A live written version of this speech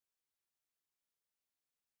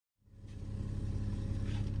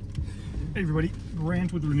Hey everybody,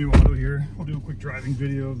 Grant with Renew Auto here. I'll do a quick driving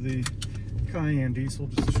video of the Cayenne Diesel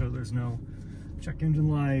just to show there's no check engine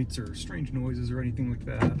lights or strange noises or anything like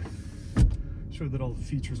that. Show that all the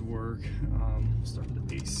features work. Start with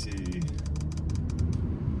the AC.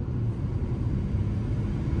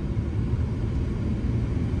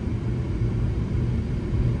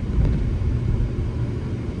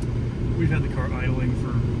 We've had the car idling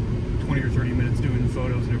for 20 or 30 minutes doing the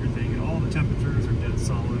photos and everything, and all the temperatures are dead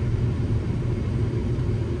solid.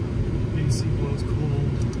 AC blows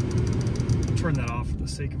cold. Turn that off for the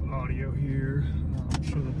sake of audio here.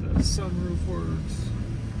 Show that the sunroof works.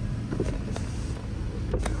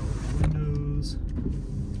 Power windows.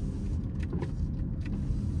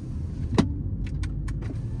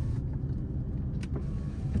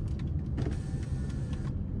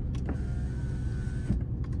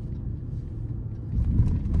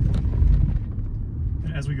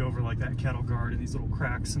 As we go over like that cattle guard and these little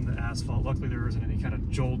cracks in the asphalt, luckily there isn't any kind of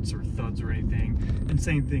jolts or thuds or anything. And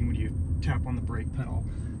same thing when you tap on the brake pedal.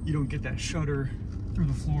 You don't get that shudder through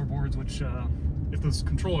the floorboards, which if those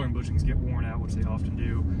control arm bushings get worn out, which they often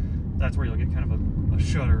do, that's where you'll get kind of a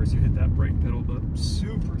shudder as you hit that brake pedal. But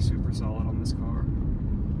super, super solid on this car.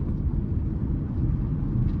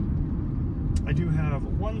 I do have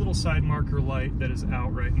one little side marker light that is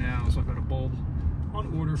out right now, so I've got a bulb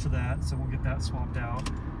on order for that, so we'll get that swapped out.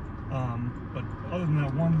 But other than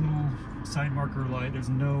that one little side marker light, there's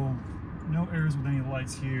no errors with any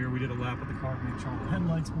lights here. We did a lap of the car to make sure all the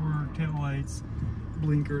headlights work, tail lights,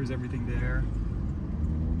 blinkers, everything there.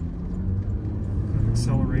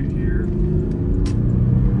 Accelerate here.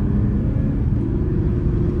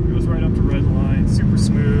 Goes right up to red line, super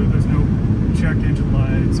smooth. There's no check engine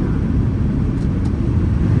lights or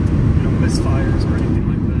misfires or anything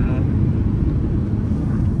like that.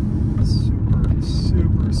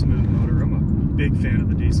 Super smooth motor. I'm a big fan of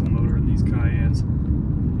the diesel motor in these Cayennes,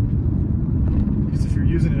 because if you're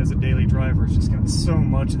using it as a daily driver, it's just got so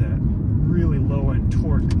much of that really low end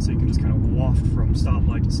torque, and so you can just kind of waft from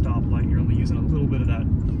stoplight to stoplight, and you're only using a little bit of that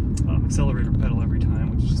accelerator pedal every time,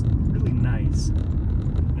 which is just really nice.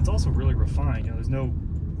 It's also really refined. There's no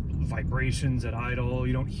vibrations at idle.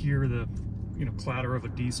 You don't hear the clatter of a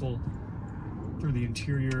diesel through the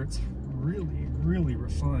interior. It's really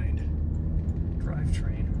refined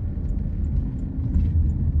drivetrain.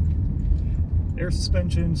 Air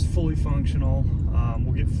suspension's fully functional.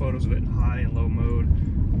 We'll get photos of it in high and low mode.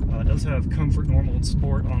 It does have comfort, normal, and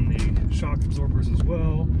sport on the shock absorbers as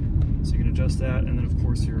well, so you can adjust that. And then of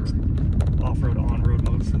course your off-road, on-road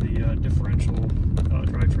mode for the differential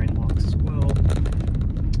drivetrain locks as well.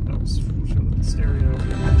 We'll show the stereo.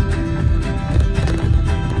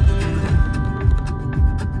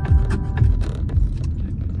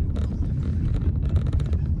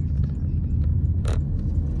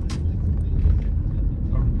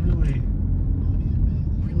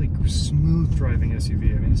 Smooth driving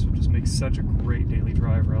SUV. I mean, this would just make such a great daily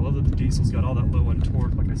driver. I love that the diesel's got all that low end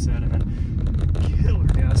torque, like I said, and then killer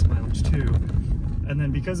gas mileage too. And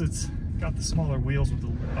then because it's got the smaller wheels with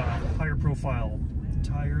the higher profile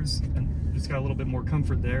tires, and it's got a little bit more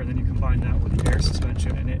comfort there, and then you combine that with the air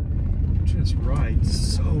suspension, and it just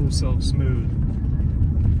rides so smooth.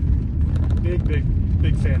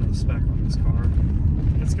 Big fan of the spec on this car.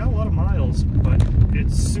 It's got a lot of miles, but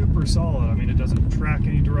it's super solid. I mean, it doesn't track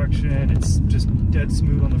any direction. It's just dead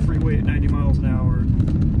smooth on the freeway at 90 miles an hour.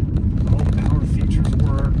 All the power features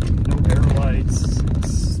work, no air lights.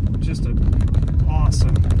 It's just an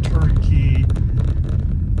awesome turnkey.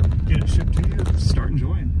 Get it shipped to you, start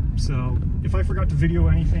enjoying. So if I forgot to video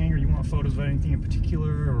anything, or you want photos of anything in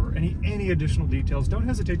particular, or any additional details, don't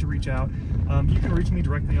hesitate to reach out. You can reach me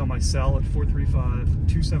directly on my cell at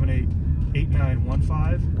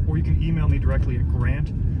 435-278-8915, or you can email me directly at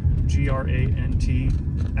Grant, Grant,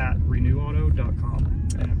 @renewauto.com,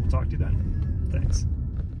 and we'll talk to you then. Thanks.